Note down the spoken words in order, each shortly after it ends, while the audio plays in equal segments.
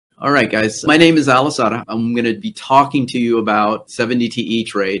All right, guys. My name is Alisada. I'm going to be talking to you about 7 DTE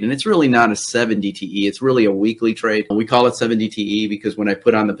trade, and it's really not a 7 DTE. It's really a weekly trade. We call it 7 DTE because when I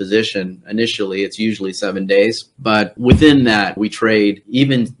put on the position initially, it's usually 7 days. But within that, we trade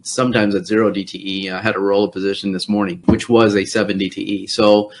even sometimes at 0 DTE. I had a roll of position this morning, which was a 7 DTE.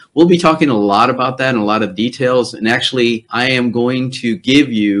 So we'll be talking a lot about that and a lot of details. And actually, I am going to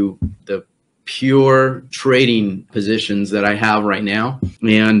give you the pure trading positions that I have right now.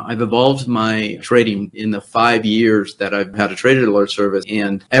 And I've evolved my trading in the 5 years that I've had a Trader Alert service,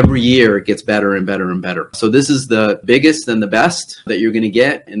 and every year it gets better and better and better. So this is the biggest and the best that you're going to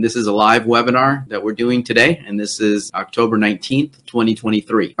get. And this is a live webinar that we're doing today. And this is October 19th,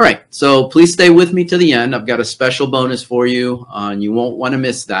 2023. All right. So please stay with me to the end. I've got a special bonus for you, and you won't want to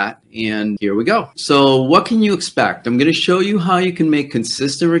miss that. And here we go. So what can you expect? I'm going to show you how you can make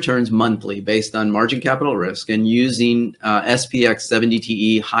consistent returns monthly based on margin capital risk and using SPX 7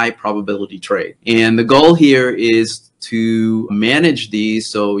 DTE high probability trade. And the goal here is to manage these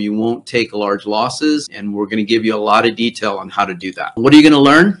so you won't take large losses. And we're going to give you a lot of detail on how to do that. What are you going to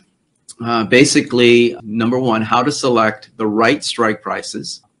learn? Basically, number one, how to select the right strike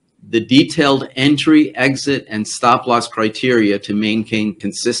prices, the detailed entry, exit, and stop loss criteria to maintain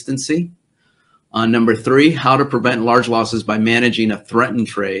consistency. Number three, how to prevent large losses by managing a threatened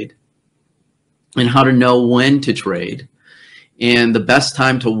trade, and how to know when to trade, and the best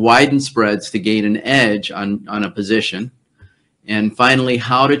time to widen spreads to gain an edge on a position. And finally,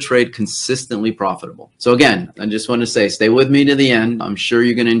 how to trade consistently profitable. So again, I just want to say, stay with me to the end. I'm sure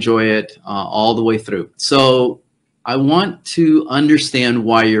you're going to enjoy it all the way through. So I want to understand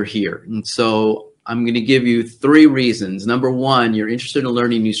why you're here. And so I'm going to give you 3 reasons. Number one, you're interested in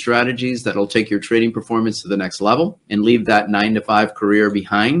learning new strategies that'll take your trading performance to the next level and leave that 9-to-5 career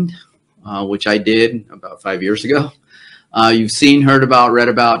behind, which I did about 5 years ago. You've seen, heard about, read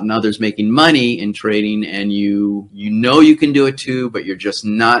about, and others making money in trading, and you know you can do it too, but you're just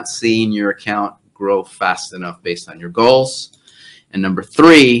not seeing your account grow fast enough based on your goals. And number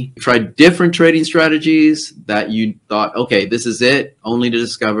 3, you tried different trading strategies that you thought, okay, this is it, only to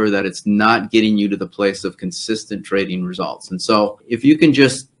discover that it's not getting you to the place of consistent trading results. And so if you can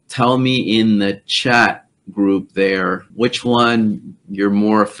just tell me in the chat group there which one you're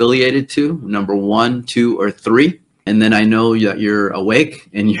more affiliated to, number 1, 2, or 3. And then I know that you're awake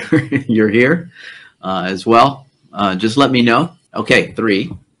and you're here as well. Just let me know. Okay,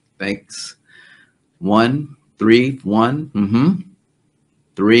 3. Thanks. 1, 3, 1.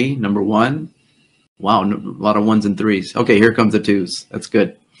 3, number 1. Wow, a lot of 1s and 3s. Okay, here comes the 2s. That's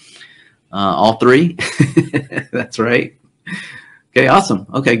good. All 3. That's right. Okay, awesome.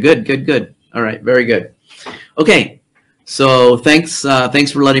 Okay, good. All right, very good. Okay, so thanks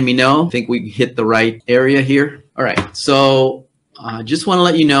for letting me know. I think we hit the right area here. All right, so just want to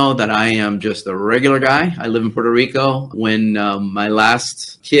let you know that I am just a regular guy. I live in Puerto Rico. When my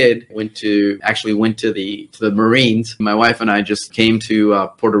last kid went to the Marines, my wife and I just came to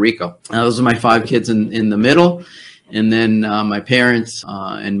Puerto Rico. Those are my 5 kids in the middle, and then my parents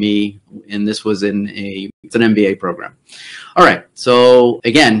and me. And this was it's an MBA program. All right. So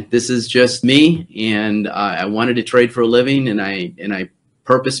again, this is just me, and I wanted to trade for a living, and I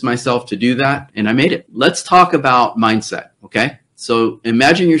purposed myself to do that, and I made it. Let's talk about mindset. Okay. So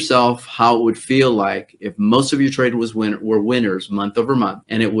imagine yourself how it would feel like if most of your trade were winners month over month,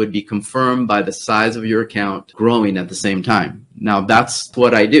 and it would be confirmed by the size of your account growing at the same time. Now that's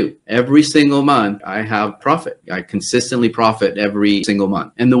what I do. Every single month I have profit. I consistently profit every single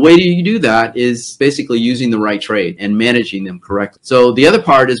month. And the way you do that is basically using the right trade and managing them correctly. So the other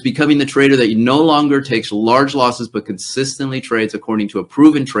part is becoming the trader that no longer takes large losses, but consistently trades according to a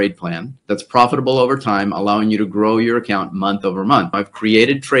proven trade plan that's profitable over time, allowing you to grow your account month over month. I've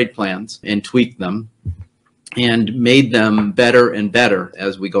created trade plans and tweaked them and made them better and better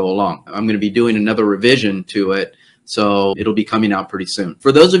as we go along. I'm going to be doing another revision to it, so it'll be coming out pretty soon.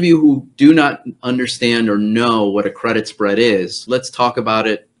 For those of you who do not understand or know what a credit spread is, let's talk about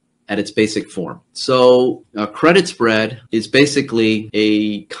it at its basic form. So a credit spread is basically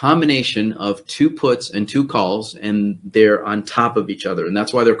a combination of 2 puts and 2 calls, and they're on top of each other. And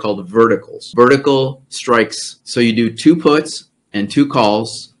that's why they're called verticals. Vertical strikes. So you do 2 puts and 2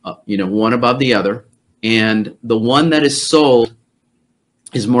 calls, one above the other. And the one that is sold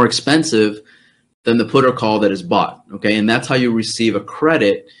is more expensive than the put or call that is bought. Okay. And that's how you receive a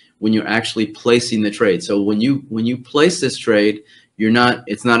credit when you're actually placing the trade. So when you place this trade,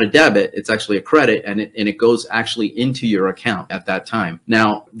 it's not a debit, it's actually a credit, and it goes actually into your account at that time.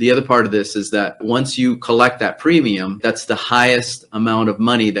 Now, the other part of this is that once you collect that premium, that's the highest amount of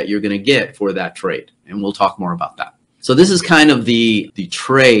money that you're going to get for that trade. And we'll talk more about that. So this is kind of the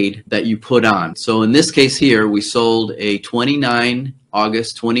trade that you put on. So in this case here, we sold a 29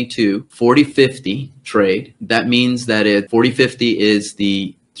 August 22 40/50 trade. That means that 40/50 is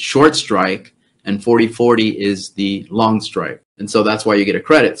the short strike and 40/40 is the long strike. And so that's why you get a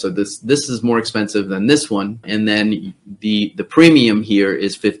credit. So this is more expensive than this one. And then the premium here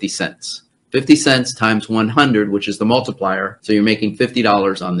is 50 cents. 50 cents times 100, which is the multiplier. So you're making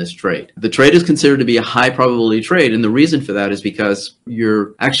 $50 on this trade. The trade is considered to be a high probability trade. And the reason for that is because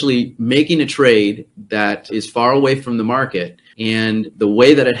you're actually making a trade that is far away from the market. And the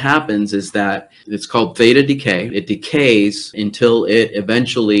way that it happens is that it's called theta decay. It decays until it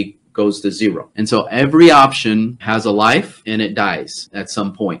eventually goes to zero. And so every option has a life and it dies at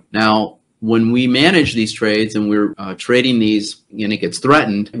some point. Now, when we manage these trades and we're trading these and it gets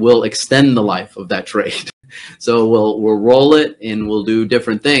threatened, we'll extend the life of that trade. So we'll roll it and we'll do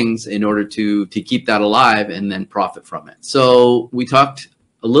different things in order to keep that alive and then profit from it. So we talked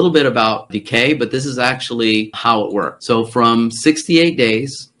a little bit about decay, but this is actually how it works. So from 68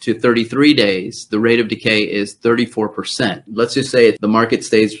 days to 33 days, the rate of decay is 34%. Let's just say the market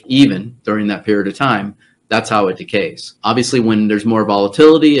stays even during that period of time. That's how it decays. Obviously, when there's more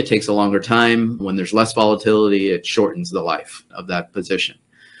volatility, it takes a longer time. When there's less volatility, it shortens the life of that position.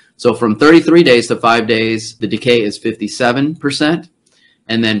 So from 33 days to 5 days, the decay is 57%.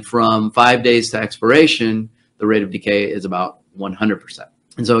 And then from 5 days to expiration, the rate of decay is about 100%.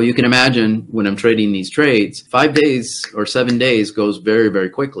 And so you can imagine when I'm trading these trades, 5 days or 7 days goes very, very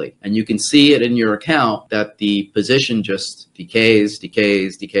quickly. And you can see it in your account that the position just decays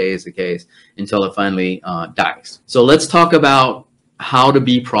until it finally dies. So let's talk about how to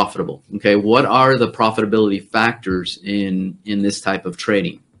be profitable. Okay, what are the profitability factors in this type of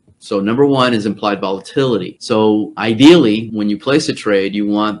trading? So number one is implied volatility. So ideally, when you place a trade, you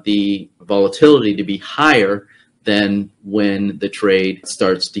want the volatility to be higher than when the trade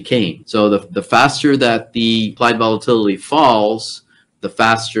starts decaying. So the faster that the implied volatility falls, the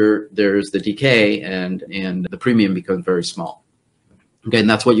faster there's the decay and the premium becomes very small. Okay, and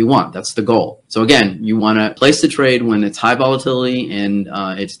that's what you want. That's the goal. So again, you want to place the trade when it's high volatility and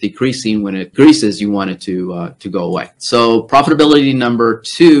it's decreasing. When it decreases, you want it to go away. So profitability number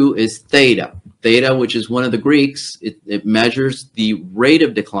two is theta. Theta, which is one of the Greeks, it measures the rate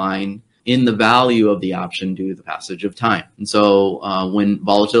of decline in the value of the option due to the passage of time. And so when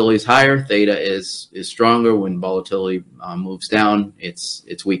volatility is higher, theta is stronger. When volatility moves down,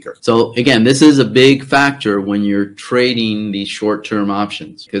 it's weaker. So again, this is a big factor when you're trading these short-term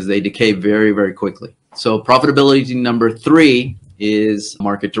options because they decay very, very quickly. So profitability number three is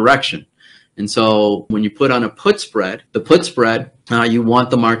market direction. And so when you put on a put spread, the put spread, you want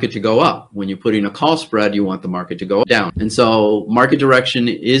the market to go up. When you put in a call spread, you want the market to go down. And so market direction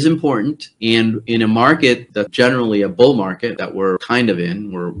is important. And in a market that's generally a bull market that we're kind of in,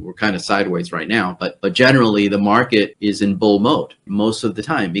 we're kind of sideways right now, but generally the market is in bull mode most of the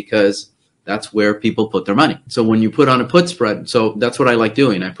time because that's where people put their money. So when you put on a put spread, so that's what I like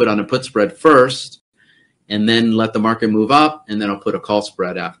doing. I put on a put spread first, and then let the market move up, and then I'll put a call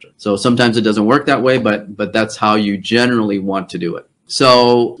spread after. So sometimes it doesn't work that way, but that's how you generally want to do it.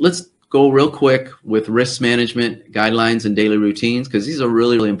 So let's go real quick with risk management guidelines and daily routines, because these are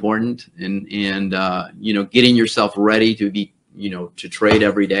really, really important. And you know, getting yourself ready to be, you know, to trade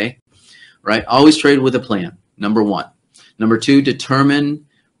every day, right? Always trade with a plan. Number one. Number two, determine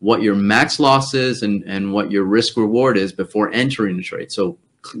what your max loss is and what your risk reward is before entering the trade. So,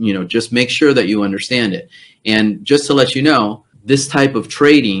 you know, just make sure that you understand it. And just to let you know, this type of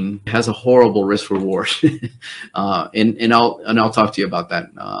trading has a horrible risk reward. and I'll talk to you about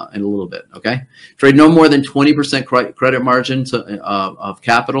that in a little bit. Okay. Trade no more than 20% credit margin of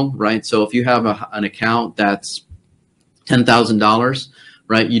capital, right? So if you have an account that's $10,000,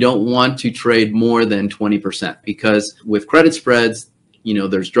 right, you don't want to trade more than 20%, because with credit spreads, you know,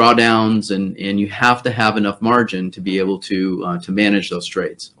 there's drawdowns and you have to have enough margin to be able to manage those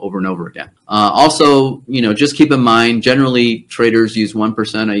trades over and over again. Also, you know, just keep in mind, generally traders use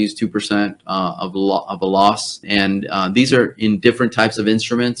 1%. I use 2% of a loss. And these are in different types of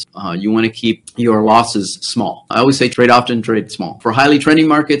instruments. You want to keep your losses small. I always say trade often, trade small. For highly trending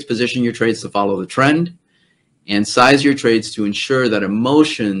markets, position your trades to follow the trend and size your trades to ensure that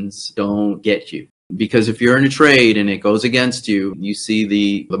emotions don't get you. Because if you're in a trade and it goes against you, you see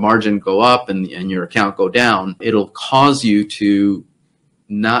the margin go up and your account go down, it'll cause you to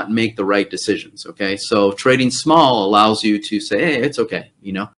not make the right decisions. Okay, so trading small allows you to say, hey, it's okay,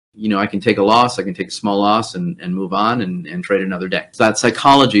 you know, I can take a loss, I can take a small loss and move on and trade another day. So that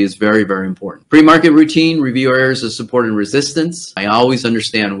psychology is very, very important. Pre-market routine, review areas of support and resistance. I always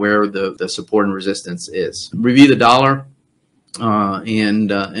understand where the support and resistance is. Review the dollar.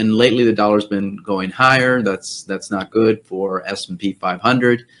 And lately the dollar's been going higher. That's not good for S&P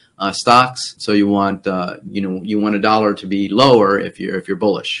 500 stocks. So you want you want a dollar to be lower if you're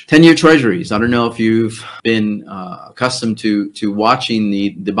bullish. 10-year treasuries. I don't know if you've been accustomed to watching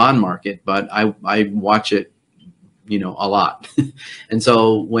the bond market, but I watch it a lot. And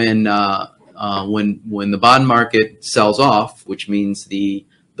so when the bond market sells off, which means the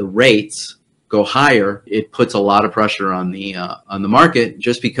rates go higher, it puts a lot of pressure on the market,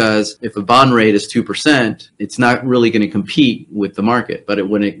 just because if a bond rate is 2%, it's not really going to compete with the market. But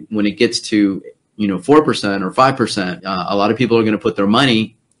when it gets to 4% or 5%, a lot of people are going to put their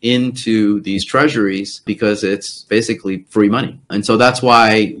money into these treasuries because it's basically free money. And so that's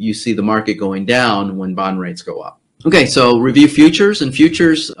why you see the market going down when bond rates go up. Okay, so review futures, and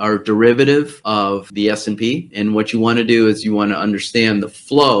futures are derivative of the S&P. And what you want to do is you want to understand the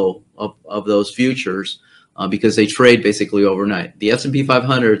flow of those futures because they trade basically overnight. The S&P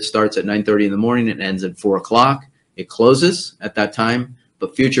 500 starts at 9:30 in the morning and ends at 4 o'clock. It closes at that time,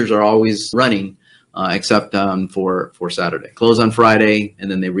 but futures are always running except for Saturday. Close on Friday,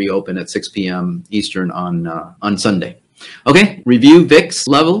 and then they reopen at 6 p.m. Eastern on Sunday. Okay, review VIX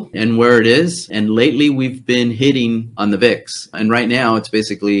level and where it is. And lately we've been hitting on the VIX. And right now it's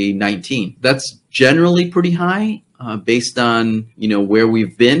basically 19. That's generally pretty high based on, where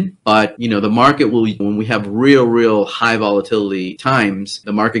we've been. But, the market will, when we have real high volatility times,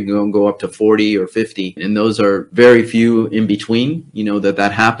 the market can go up to 40 or 50. And those are very few in between,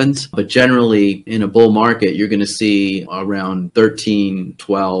 that happens. But generally in a bull market, you're going to see around 13,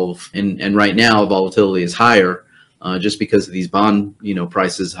 12. And right now volatility is higher. Just because of these bond,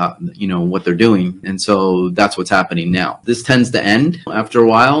 prices, what they're doing. And so that's what's happening now. This tends to end after a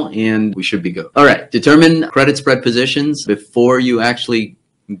while and we should be good. All right. Determine credit spread positions before you actually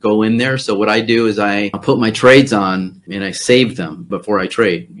go in there. So what I do is I put my trades on and I save them before I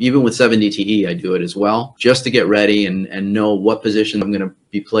trade. Even with 7 DTE, I do it as well, just to get ready and know what position I'm going to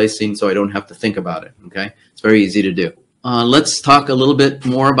be placing so I don't have to think about it. Okay. It's very easy to do. Let's talk a little bit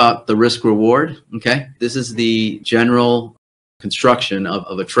more about the risk reward. Okay, this is the general construction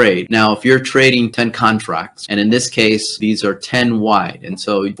of a trade. Now, if you're trading 10 contracts, and in this case, these are 10 wide, and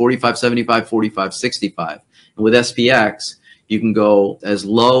so 45.75, 45.65. And with SPX, you can go as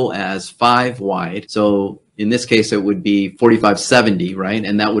low as 5 wide. So in this case, it would be 45.70, right?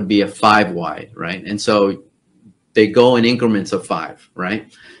 And that would be a 5 wide, right? And so they go in increments of 5,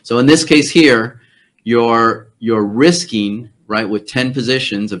 right? So in this case here, you're risking, right, with 10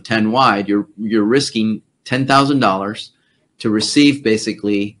 positions of 10 wide, you're risking $10,000 to receive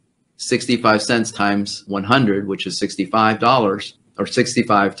basically 65 cents times 100, which is $65, or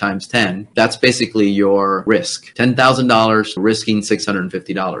 65 times 10. That's basically your risk. $10,000 risking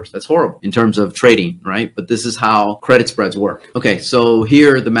 $650. That's horrible in terms of trading, right? But this is how credit spreads work. Okay, so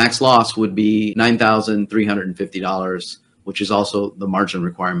here the max loss would be $9,350. Which is also the margin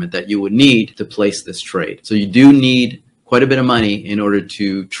requirement that you would need to place this trade. So you do need quite a bit of money in order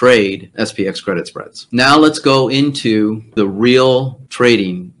to trade SPX credit spreads. Now let's go into the real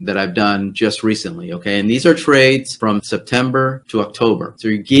trading that I've done just recently, okay? And these are trades from September to October. So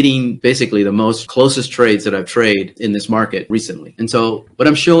you're getting basically the most closest trades that I've traded in this market recently. And so what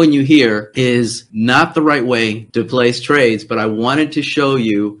I'm showing you here is not the right way to place trades, but I wanted to show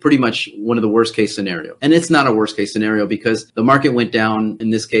you pretty much one of the worst case scenarios. And it's not a worst case scenario because the market went down, in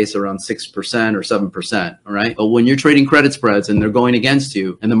this case, around 6% or 7%, all right? But when you're trading credit spreads and they're going against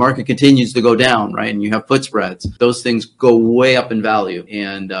you and the market continues to go down, right? And you have put spreads, those things go way up in value.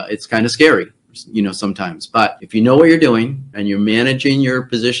 And it's kind of scary, sometimes. But if you know what you're doing and you're managing your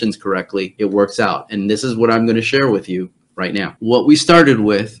positions correctly, it works out. And this is what I'm going to share with you right now. What we started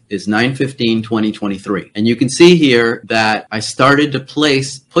with is 9/15/2023. And you can see here that I started to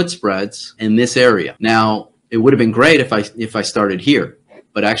place put spreads in this area. Now, it would have been great if I started here.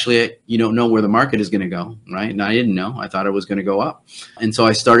 But actually, you don't know where the market is going to go, right? And I didn't know. I thought it was going to go up. And so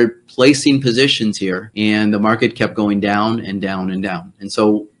I started placing positions here, and the market kept going down and down and down. And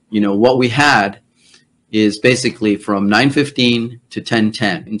so, what we had is basically from 9:15 to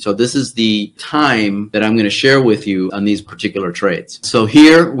 10:10. And so this is the time that I'm going to share with you on these particular trades. So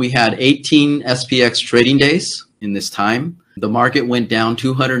here we had 18 SPX trading days in this time. The market went down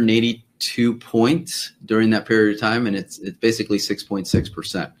 282 points during that period of time, and it's basically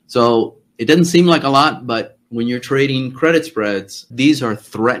 6.6%. So it doesn't seem like a lot, but when you're trading credit spreads, these are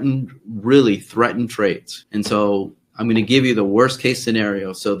really threatened trades. And so I'm going to give you the worst case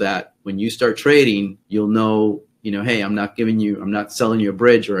scenario so that when you start trading, you'll know, hey, I'm not selling you a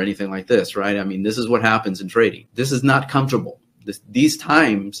bridge or anything like this, right? I mean, this is what happens in trading. This is not comfortable. These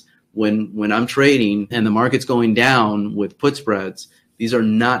times when I'm trading and the market's going down with put spreads, these are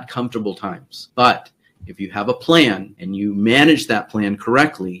not comfortable times. But if you have a plan and you manage that plan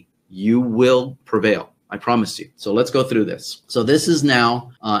correctly, you will prevail. I promise you. So let's go through this. So this is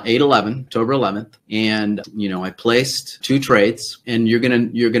now 8/11, October 11th, and I placed 2 trades, and you're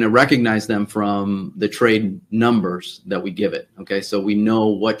gonna recognize them from the trade numbers that we give it. Okay, so we know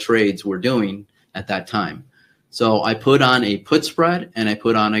what trades we're doing at that time. So I put on a put spread and I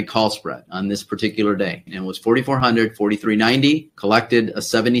put on a call spread on this particular day, and it was 4,400, 43.90. Collected a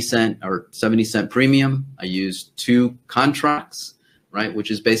 70 cent premium. I used 2 contracts, right, which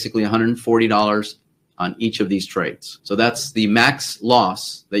is basically $140 on each of these trades. So that's the max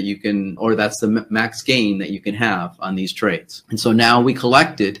loss that you can, or that's the max gain that you can have on these trades. And so now we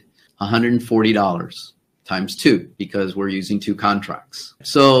collected $140 times 2 because we're using 2 contracts.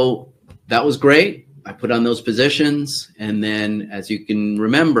 So that was great. I put on those positions, and then as you can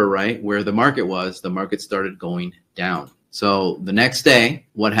remember, right, where the market started going down. So the next day,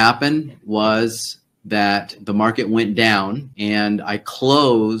 what happened was that the market went down, and I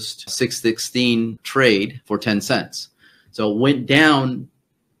closed 616 trade for 10 cents. So it went down,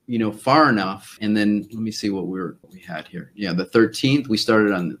 far enough. And then let me see what we had here. Yeah, the 13th, we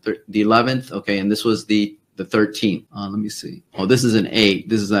started on the 11th. Okay, and this was the 13th. Let me see. Oh, this is an 8.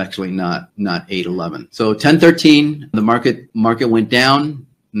 This is actually not 8/11. So 10/13, the market went down,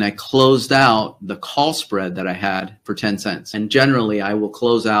 and I closed out the call spread that I had for 10 cents. And generally, I will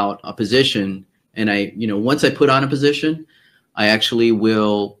close out a position. And once I put on a position, I actually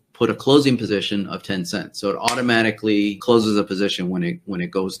will put a closing position of 10 cents. So it automatically closes a position when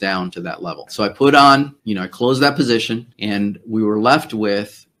it goes down to that level. So I put on, I closed that position, and we were left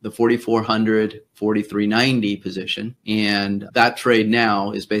with the 4,400, 43.90 position. And that trade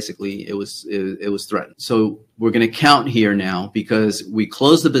now is basically, it was threatened. So we're going to count here now because we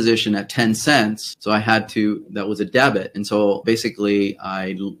closed the position at 10 cents. So I had to, that was a debit. And so basically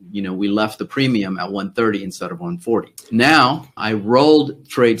we left the premium at 130 instead of 140. Now I rolled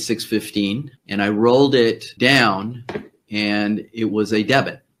trade 615 and I rolled it down, and it was a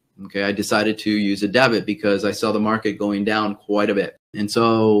debit. Okay, I decided to use a debit because I saw the market going down quite a bit. And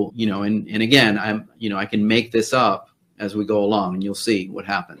so, and again, I can make this up as we go along, and you'll see what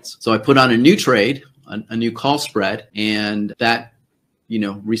happens. So I put on a new trade, a new call spread, and that,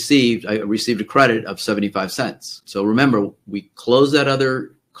 I received a credit of 75 cents. So remember, we closed that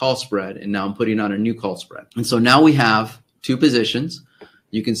other call spread, and now I'm putting on a new call spread. And so now we have 2 positions.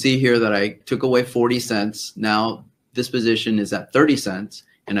 You can see here that I took away 40 cents. Now this position is at 30 cents.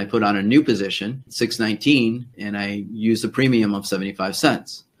 And I put on a new position, 619, and I used a premium of 75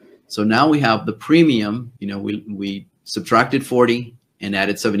 cents. So now we have the premium, we subtracted 40 and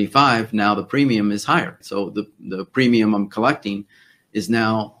added 75. Now the premium is higher. So the premium I'm collecting is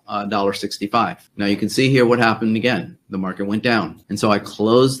now $1.65. Now you can see here what happened again. The market went down. And so I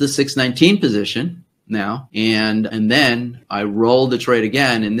closed the 619 position now, and then I rolled the trade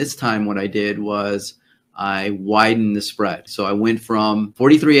again. And this time what I did was I widened the spread. So I went from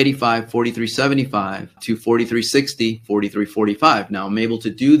 43.85, 43.75 to 43.60, 43.45. Now I'm able to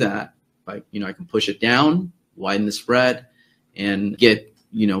do that by, I can push it down, widen the spread, and get,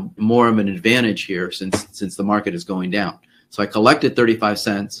 more of an advantage here since the market is going down. So I collected 35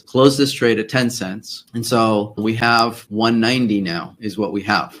 cents, closed this trade at 10 cents. And so we have 190 now is what we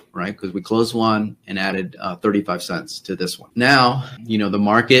have, right? Because we closed one and added 35 cents to this one. Now, the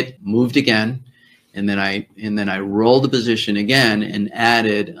market moved again. And then I rolled the position again and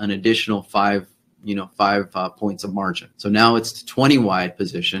added an additional 5 points of margin. So now it's 20 wide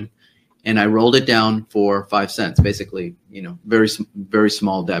position, and I rolled it down for 5 cents, basically, very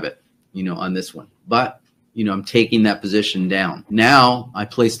small debit, on this one. But, I'm taking that position down. Now I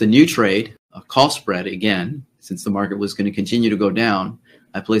placed a new trade, a call spread again, since the market was going to continue to go down.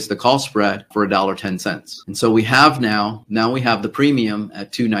 I placed the call spread for $1.10. And so we have now we have the premium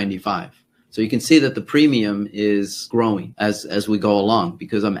at $2.95. So you can see that the premium is growing as we go along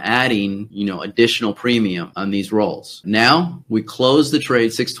because I'm adding, additional premium on these rolls. Now we close the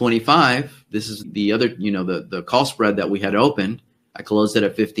trade 625. This is the other, the call spread that we had opened. I closed it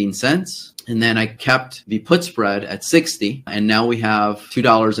at 15 cents, and then I kept the put spread at 60, and now we have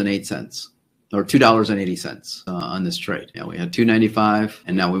 $2.08. or $2.80 on this trade. Yeah, we had 295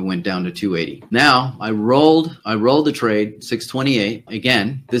 and now we went down to 280. Now I rolled the trade 628.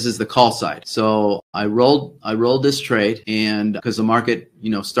 Again, this is the call side. So I rolled this trade, and because the market,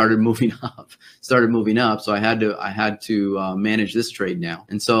 started moving up, so I had to manage this trade now.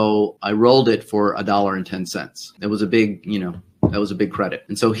 And so I rolled it for $1.10. That was a big, that was a big credit.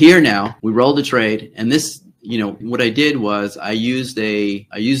 And so here now we rolled the trade, and this, what I did was I used the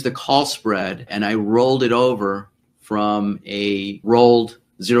call spread and I rolled it over from a rolled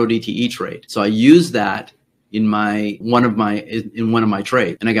 0 DTE trade. So I used that in one of my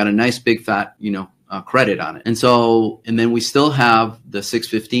trades, and I got a nice big fat, credit on it. And then we still have the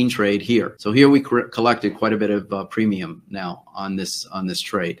 615 trade here. So here we collected quite a bit of premium now on this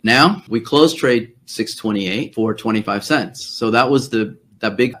trade. Now we closed trade 628 for 25 cents. So that was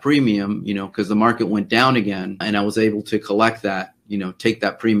that big premium, because the market went down again, and I was able to collect that, take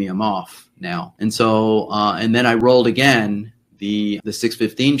that premium off now. And so, and then I rolled again the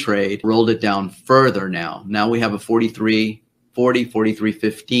 615 trade, rolled it down further now. Now we have a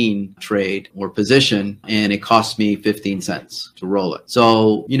 43.15 trade or position, and it cost me 15 cents to roll it.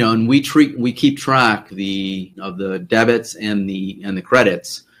 So, and we keep track of the debits and the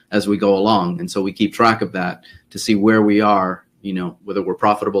credits as we go along. And so we keep track of that to see where we are, whether we're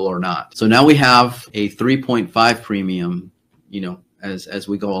profitable or not. So now we have a 3.5 premium, as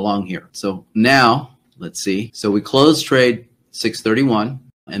we go along here. So now let's see. So we closed trade 631.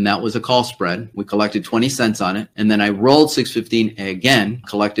 And that was a call spread. We collected 20 cents on it. And then I rolled 615 again,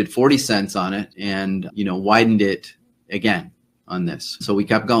 collected 40 cents on it, and, widened it again on this. So we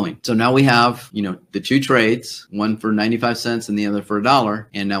kept going. So now we have, the two trades, one for 95 cents and the other for $1.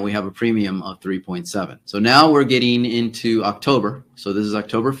 And now we have a premium of 3.7. So now we're getting into October. So this is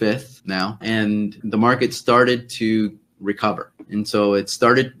October 5th now. And the market started to recover. And so it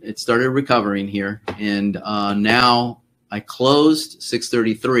started recovering here. And now I closed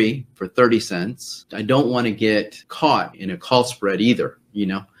 633 for 30 cents. I don't want to get caught in a call spread either,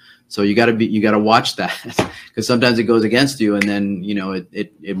 So you got to watch that, because sometimes it goes against you, and then,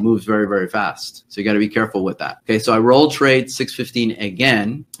 it moves very, very fast. So you got to be careful with that. Okay. So I rolled trade 615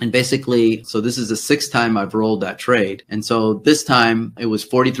 again, and basically, so this is the sixth time I've rolled that trade. And so this time it was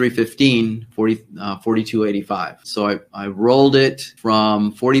 43.15, 42.85. So I rolled it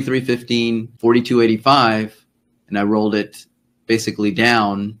from 43.15, 42.85. And I rolled it basically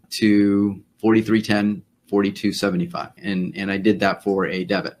down to 43.10, 42.75. And I did that for a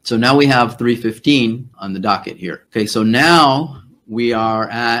debit. So now we have 315 on the docket here. Okay, so now we are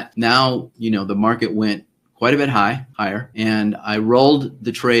at, the market went quite a bit higher. And I rolled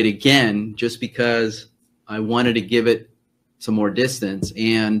the trade again just because I wanted to give it some more distance.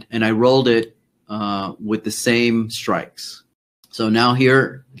 And I rolled it with the same strikes. So now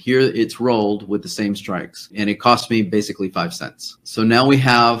here it's rolled with the same strikes, and it cost me basically 5 cents. So now we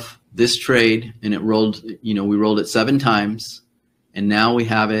have this trade, and it rolled, we rolled it 7 times, and now we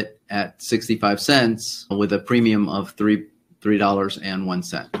have it at 65 cents with a premium of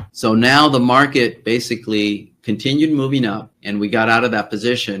 $3.01. So now the market basically continued moving up, and we got out of that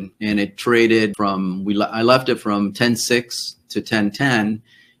position, and it traded from, I left it from 10.6 to 10.10,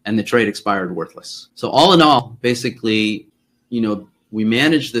 and the trade expired worthless. So all in all, basically, we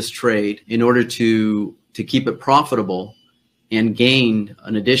managed this trade in order to keep it profitable, and gained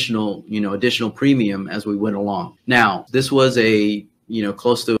an additional premium as we went along. Now, this was a,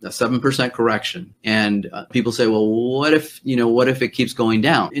 close to a 7% correction. And people say, well, what if it keeps going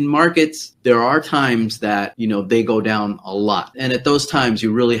down? In markets, there are times that, they go down a lot. And at those times,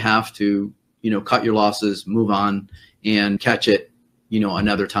 you really have to, cut your losses, move on, and catch it,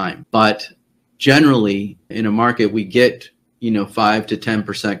 another time. But generally, in a market, we get 5 to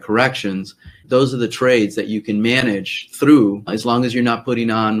 10% corrections. Those are the trades that you can manage through, as long as you're not putting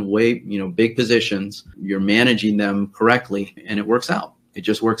on big positions. You're managing them correctly, and it works out. It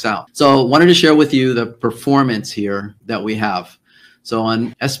just works out. So wanted to share with you the performance here that we have. So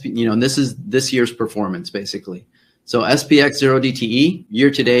on and this is this year's performance basically. So SPX 0 DTE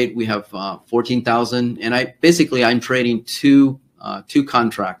year to date, we have 14,000, and I'm trading two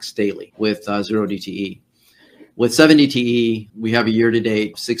contracts daily with 0 DTE. With 7 DTE, we have a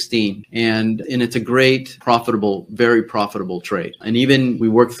year-to-date 16, and it's a great, profitable, very profitable trade. And even we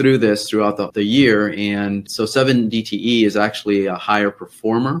worked through this throughout the year, and so 7 DTE is actually a higher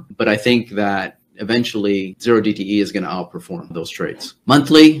performer, but I think that eventually 0 DTE is going to outperform those trades.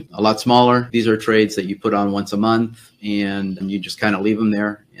 Monthly, a lot smaller. These are trades that you put on once a month, and you just kind of leave them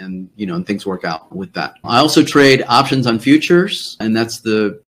there, and and things work out with that. I also trade options on futures, and that's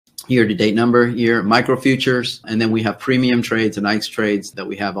the year-to-date number here, micro futures, and then we have premium trades and ICE trades that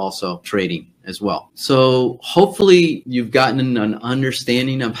we have also trading as well. So hopefully you've gotten an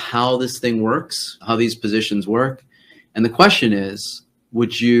understanding of how this thing works, how these positions work. And the question is,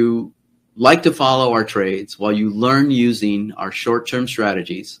 would you like to follow our trades while you learn using our short-term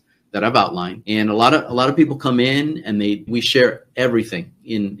strategies that I've outlined? And a lot of people come in and we share everything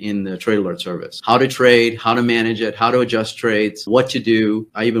in the trade alert service: how to trade, how to manage it, how to adjust trades, what to do.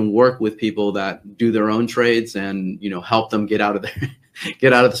 I even work with people that do their own trades and, help them get out of there.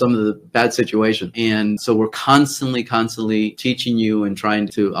 Get out of some of the bad situations. And so we're constantly teaching you and trying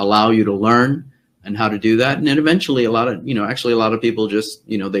to allow you to learn and how to do that. And then eventually a lot of people just,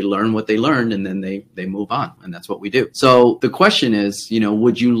 they learn what they learned and then they move on. And that's what we do. So the question is,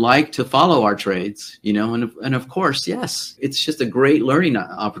 would you like to follow our trades? And of course, yes, it's just a great learning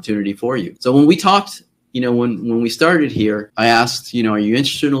opportunity for you. So when we talked, when we started here, I asked, are you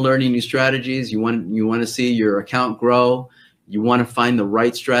interested in learning new strategies? You want to see your account grow? You want to find the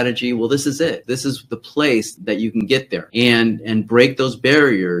right strategy? Well, this is it. This is the place that you can get there and break those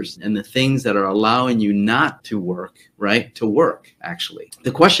barriers and the things that are allowing you not to work, right? To work, actually.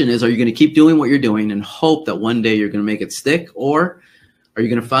 The question is, are you going to keep doing what you're doing and hope that one day you're going to make it stick? Or are you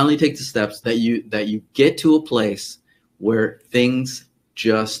going to finally take the steps that you get to a place where things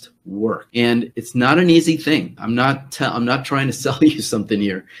just work? And it's not an easy thing. I'm not trying to sell you something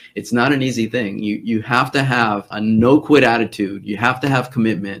here. It's not an easy thing. You have to have a no quit attitude. You have to have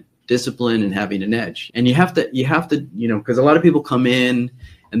commitment, discipline, and having an edge. And you have to, because a lot of people come in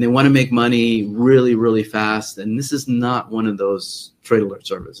and they want to make money really, really fast. And this is not one of those trade alert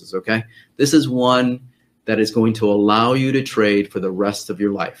services. Okay. This is one that is going to allow you to trade for the rest of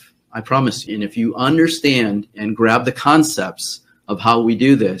your life. I promise you. And if you understand and grab the concepts of how we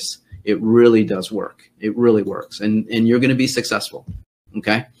do this, it really does work. It really works. And you're going to be successful.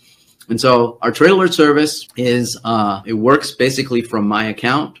 Okay. And so our trade alert service is, it works basically from my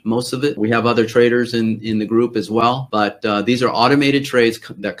account, most of it. We have other traders in the group as well, but these are automated trades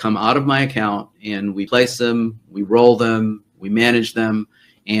that come out of my account and we place them, we roll them, we manage them,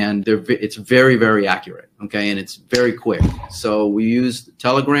 and it's very, very accurate. Okay. And it's very quick. So we use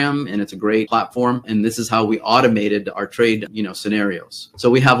Telegram and it's a great platform. And this is how we automated our trade, scenarios. So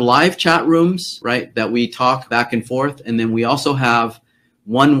we have live chat rooms, right, that we talk back and forth. And then we also have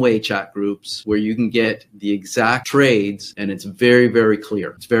one-way chat groups where you can get the exact trades and it's very, very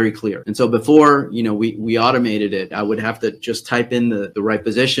clear. It's very clear. And so before, we automated it, I would have to just type in the right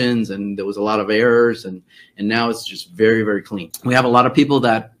positions and there was a lot of errors and now it's just very, very clean. We have a lot of people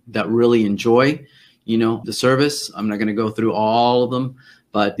that really enjoy, the service. I'm not going to go through all of them,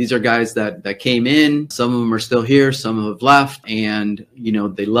 but these are guys that came in. Some of them are still here. Some have left, and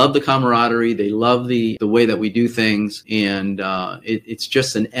they love the camaraderie. They love the way that we do things, and it's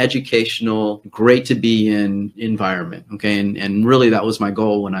just an educational, great to be in environment. Okay, and really that was my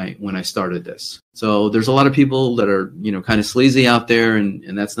goal when I started this. So there's a lot of people that are kind of sleazy out there,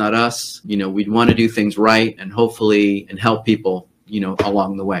 and that's not us. We'd want to do things right and hopefully help people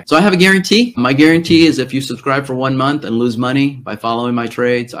along the way. So I have a guarantee. My guarantee is if you subscribe for 1 month and lose money by following my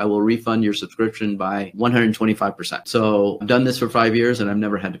trades, I will refund your subscription by 125%. So I've done this for 5 years and I've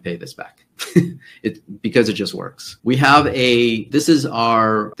never had to pay this back. Because it just works. We have this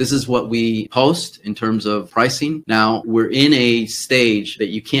is what we post in terms of pricing. Now we're in a stage that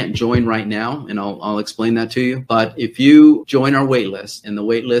you can't join right now, and I'll explain that to you. But if you join our wait list, and the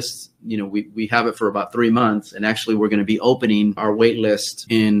wait list, we have it for about 3 months, and actually we're going to be opening our wait list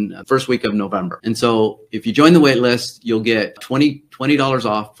in the first week of November. And so if you join the wait list, you'll get $20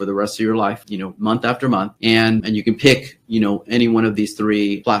 off for the rest of your life, month after month, and you can pick any one of these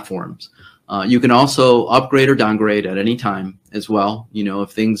 3 platforms. You can also upgrade or downgrade at any time as well.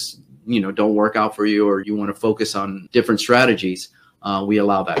 If things, don't work out for you or you want to focus on different strategies, we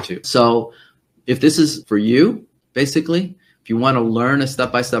allow that too. So if this is for you, basically, if you want to learn a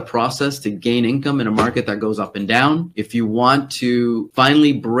step-by-step process to gain income in a market that goes up and down, if you want to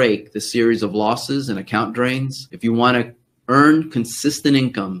finally break the series of losses and account drains, if you want to earn consistent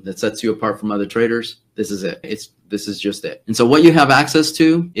income that sets you apart from other traders, this is it. This is just it. And so what you have access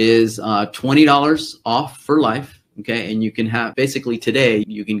to is $20 off for life. Okay. And you can have basically today,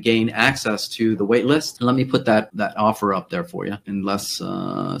 you can gain access to the wait list. Let me put that offer up there for you, unless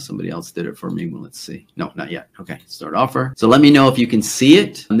somebody else did it for me. Well, let's see. No, not yet. Okay. Start offer. So let me know if you can see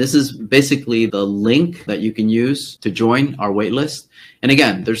it. And this is basically the link that you can use to join our wait list. And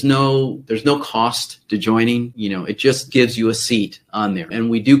again, there's no cost to joining. It just gives you a seat on there. And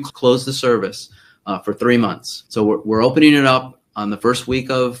we do close the service for 3 months. So we're opening it up on the first week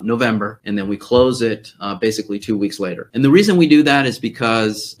of November, and then we close it basically 2 weeks later. And the reason we do that is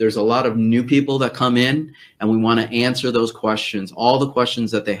because there's a lot of new people that come in, and we want to answer those questions, all the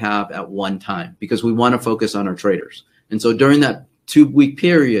questions that they have at one time, because we want to focus on our traders. And so during that 2-week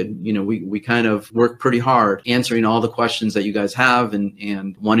period, you know, we kind of work pretty hard answering all the questions that you guys have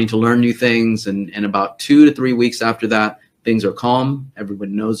and wanting to learn new things. And about 2 to 3 weeks after that, things are calm.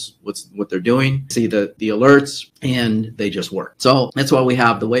 Everybody knows what they're doing, see the alerts, and they just work. So that's why we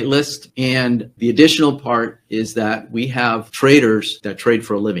have the wait list. And the additional part is that we have traders that trade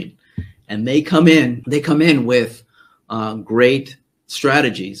for a living, and they come in with great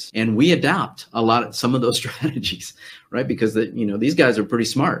strategies, and we adapt some of those strategies, right? Because these guys are pretty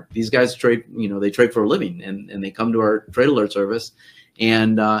smart. These guys trade, they trade for a living, and they come to our trade alert service.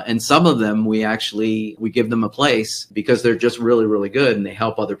 And some of them, we give them a place because they're just really, really good, and they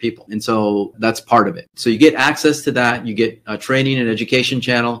help other people. And so that's part of it. So you get access to that. You get a training and education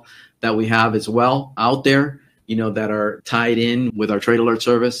channel that we have as well out there, that are tied in with our trade alert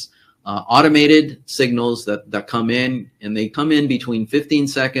service. Automated signals that come in, and they come in between 15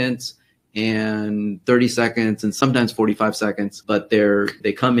 seconds and 30 seconds and sometimes 45 seconds, but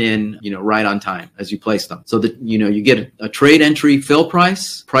they come in, right on time as you place them. So that, you get a trade entry fill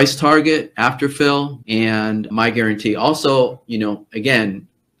price target, after fill, and my guarantee. Also, again,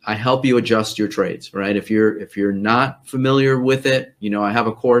 I help you adjust your trades, right? If you're not familiar with it, I have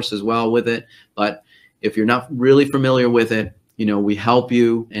a course as well with it, but if you're not really familiar with it, we help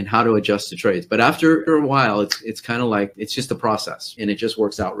you in how to adjust the trades. But after a while, it's kind of like, it's just a process, and it just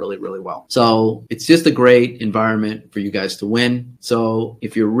works out really, really well. So it's just a great environment for you guys to win. So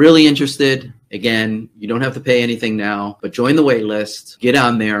if you're really interested, again, you don't have to pay anything now, but join the wait list, get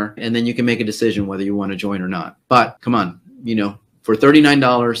on there, and then you can make a decision whether you want to join or not. But come on, for $39,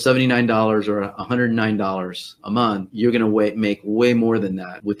 $79, or $109 a month, you're going to make way more than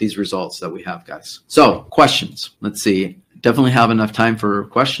that with these results that we have, guys. So questions, let's see. Definitely have enough time for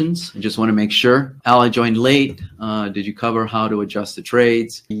questions. I just want to make sure. Al, I joined late. Did you cover how to adjust the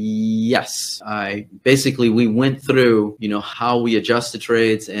trades? Yes. We went through, how we adjust the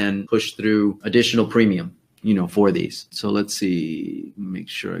trades and push through additional premium, for these. So let's see, make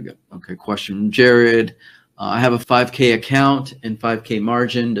sure I got, okay, question from Jared. I have a 5K account and 5K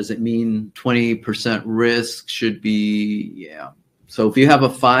margin. Does it mean 20% risk should be, yeah. So if you have a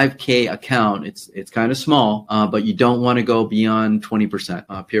 5K account, it's kind of small, but you don't want to go beyond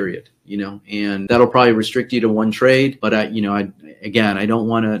 20%, period, and that'll probably restrict you to one trade. But I don't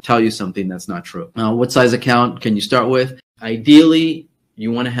want to tell you something that's not true. What size account can you start with? Ideally,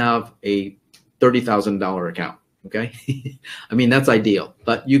 you want to have a $30,000 account. Okay. I mean, that's ideal,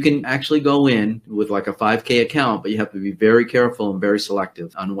 but you can actually go in with like a 5K account, but you have to be very careful and very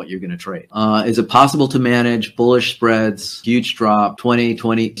selective on what you're going to trade. Is it possible to manage bullish spreads, huge drop,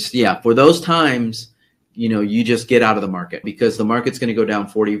 20? Yeah. For those times, you just get out of the market, because the market's going to go down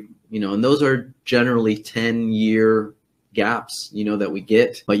 40, and those are generally 10-year gaps, that we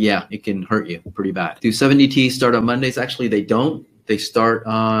get. But yeah, it can hurt you pretty bad. Do 7 DTE start on Mondays? Actually, they don't. They start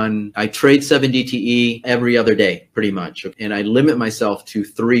I trade 7 DTE every other day, pretty much. And I limit myself to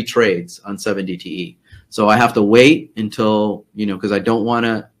 3 trades on 7 DTE. So I have to wait until, because I don't want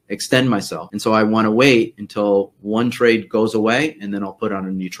to extend myself. And so I want to wait until one trade goes away, and then I'll put on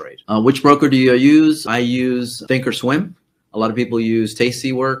a new trade. Which broker do you use? I use Thinkorswim. A lot of people use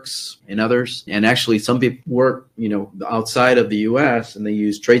Tastyworks and others. And actually, some people work, outside of the US, and they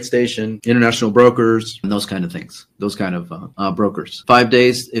use TradeStation, international brokers, and those kind of things, those kind of brokers. 5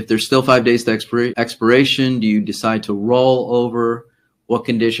 days, if there's still 5 days to expiration, do you decide to roll over? What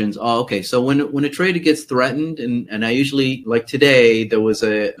conditions? Oh, okay. So when a trade gets threatened, and I usually, like today, there was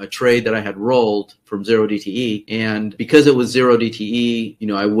a trade that I had rolled from 0 DTE, and because it was 0 DTE,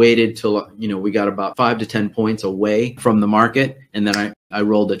 I waited till, we got about 5 to 10 points away from the market, and then I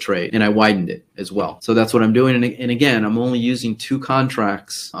rolled a trade, and I widened it as well. So that's what I'm doing. And again, I'm only using 2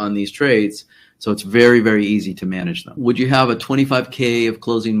 contracts on these trades. So it's very, very easy to manage them. Would you have a 25K of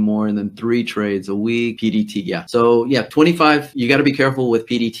closing more than 3 trades a week? PDT, yeah. So yeah, 25, you got to be careful with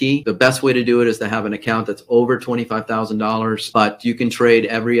PDT. The best way to do it is to have an account that's over $25,000, but you can trade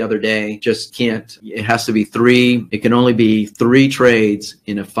every other day. Just can't, it has to be 3. It can only be 3 trades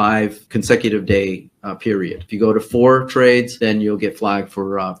in a 5 consecutive day period. If you go to 4 trades, then you'll get flagged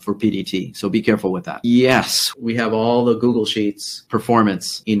for PDT. So be careful with that. Yes, we have all the Google Sheets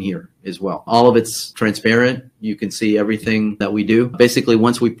performance in here as well. All of it's transparent. You can see everything that we do. Basically,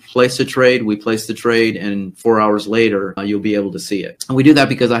 once we place a trade, we place the trade, and 4 hours later, you'll be able to see it. And we do that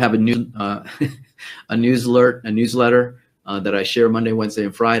because I have a newsletter that I share Monday, Wednesday,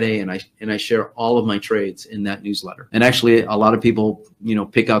 and Friday, and I share all of my trades in that newsletter. And actually, a lot of people,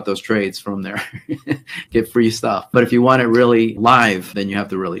 pick out those trades from there, get free stuff. But if you want it really live, then you have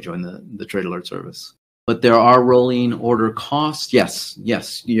to really join the Trade Alert service. But there are rolling order costs. Yes,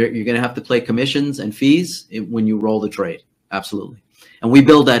 you're going to have to pay commissions and fees when you roll the trade. Absolutely. And we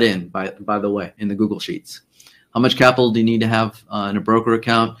build that in, by the way, in the Google Sheets. How much capital do you need to have in a broker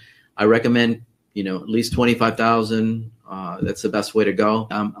account? I recommend, at least 25,000. That's the best way to go.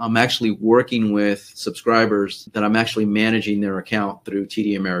 I'm actually working with subscribers that I'm actually managing their account through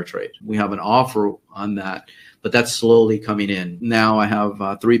TD Ameritrade. We have an offer on that, but that's slowly coming in. Now I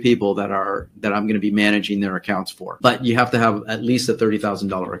have 3 people that I'm going to be managing their accounts for. But you have to have at least a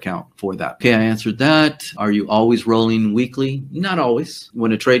 $30,000 account for that. Okay, I answered that. Are you always rolling weekly? Not always.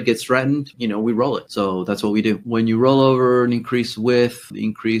 When a trade gets threatened, we roll it. So that's what we do. When you roll over and increase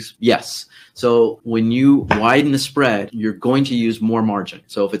yes. So when you widen the spread, you're going to use more margin.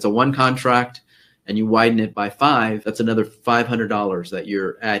 So if it's a 1 contract, and you widen it by 5, that's another $500 that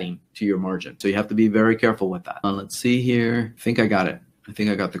you're adding to your margin. So you have to be very careful with that. Let's see here. I think I got it. I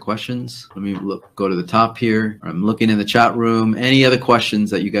think I got the questions. Let me go to the top here. I'm looking in the chat room. Any other questions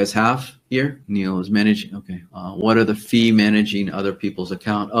that you guys have here? Neil is managing. Okay. What are the fee managing other people's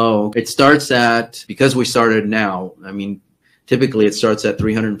account? Oh, it starts at, because we started now, typically it starts at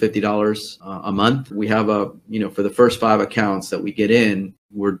 $350 a month. We have for the first 5 accounts that we get in,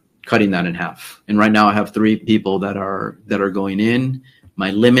 we're cutting that in half. And right now I have 3 people that are going in. My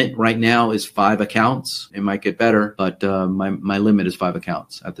limit right now is 5 accounts. It might get better, but my limit is 5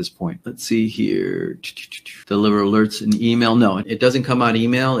 accounts at this point. Let's see here. Deliver alerts in email. No, it doesn't come on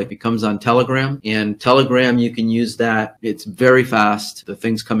email. It comes on Telegram. And Telegram, you can use that. It's very fast. The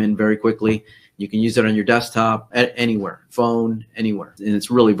things come in very quickly. You can use it on your desktop, anywhere, phone, anywhere. And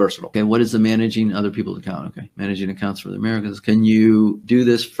it's really versatile. Okay, what is the managing other people's account? Okay, managing accounts for the Americans. Can you do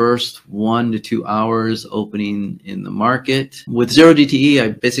this first 1 to 2 hours opening in the market? With 0 DTE, I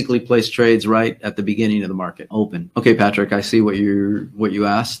basically place trades right at the beginning of the market, open. Okay, Patrick, I see what you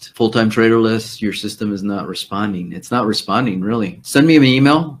asked. Full-time trader list, your system is not responding. It's not responding, really. Send me an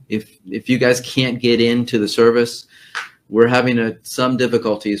email if you guys can't get into the service. We're having some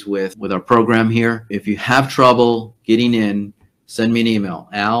difficulties with our program here. If you have trouble getting in, send me an email,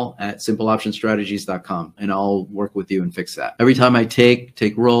 al@simpleoptionstrategies.com, and I'll work with you and fix that. Every time I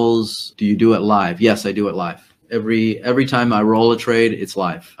take rolls, do you do it live? Yes, I do it live. Every time I roll a trade, it's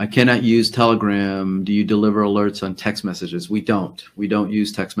live. I cannot use Telegram. Do you deliver alerts on text messages? We don't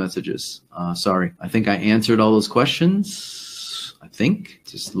use text messages. Sorry. I think I answered all those questions. I think.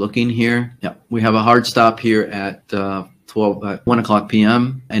 Just looking here. Yeah, we have a hard stop here at 1 o'clock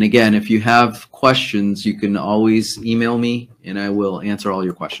p.m. And again, if you have questions, you can always email me and I will answer all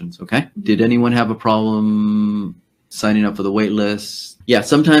your questions. Okay. Did anyone have a problem signing up for the wait list? Yeah,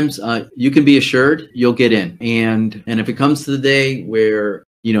 sometimes you can be assured you'll get in. And if it comes to the day where,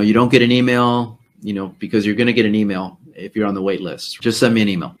 you don't get an email, because you're going to get an email if you're on the wait list, just send me an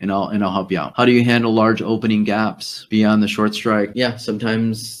email and I'll help you out. How do you handle large opening gaps beyond the short strike? Yeah,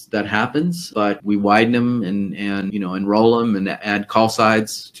 sometimes that happens, but we widen them and roll them and add call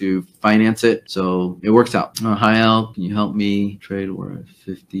sides to finance it. So it works out. Hi Al, can you help me trade? We're at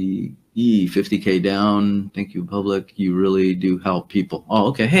 50K down. Thank you, public. You really do help people. Oh,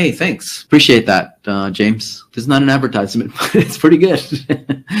 okay. Hey, thanks. Appreciate that, James. It's not an advertisement, but it's pretty good.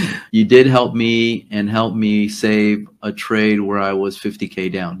 You did help me and help me save a trade where I was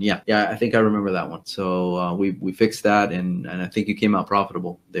 50K down. Yeah, I think I remember that one. So we fixed that, and I think you came out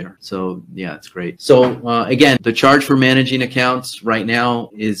profitable there. So yeah, it's great. So again, the charge for managing accounts right now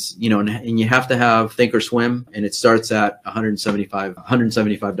is, and you have to have Thinkorswim, and it starts at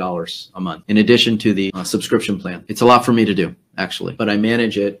 $175 a month in addition to the subscription plan. It's a lot for me to do, actually, but I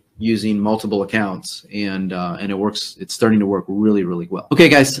manage it using multiple accounts, and it works. It's starting to work really, really well. Okay,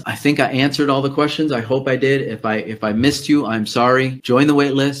 guys, I think I answered all the questions. I hope I did. If I missed you, I'm sorry. Join the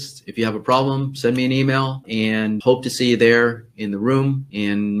wait list. If you have a problem, send me an email, and hope to see you there in the room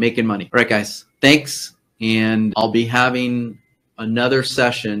and making money. All right, guys, thanks. And I'll be having another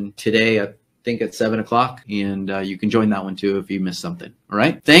session today at, I think, at 7 o'clock, and you can join that one too if you missed something. All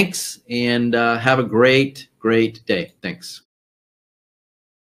right, thanks, and have a great day. Thanks.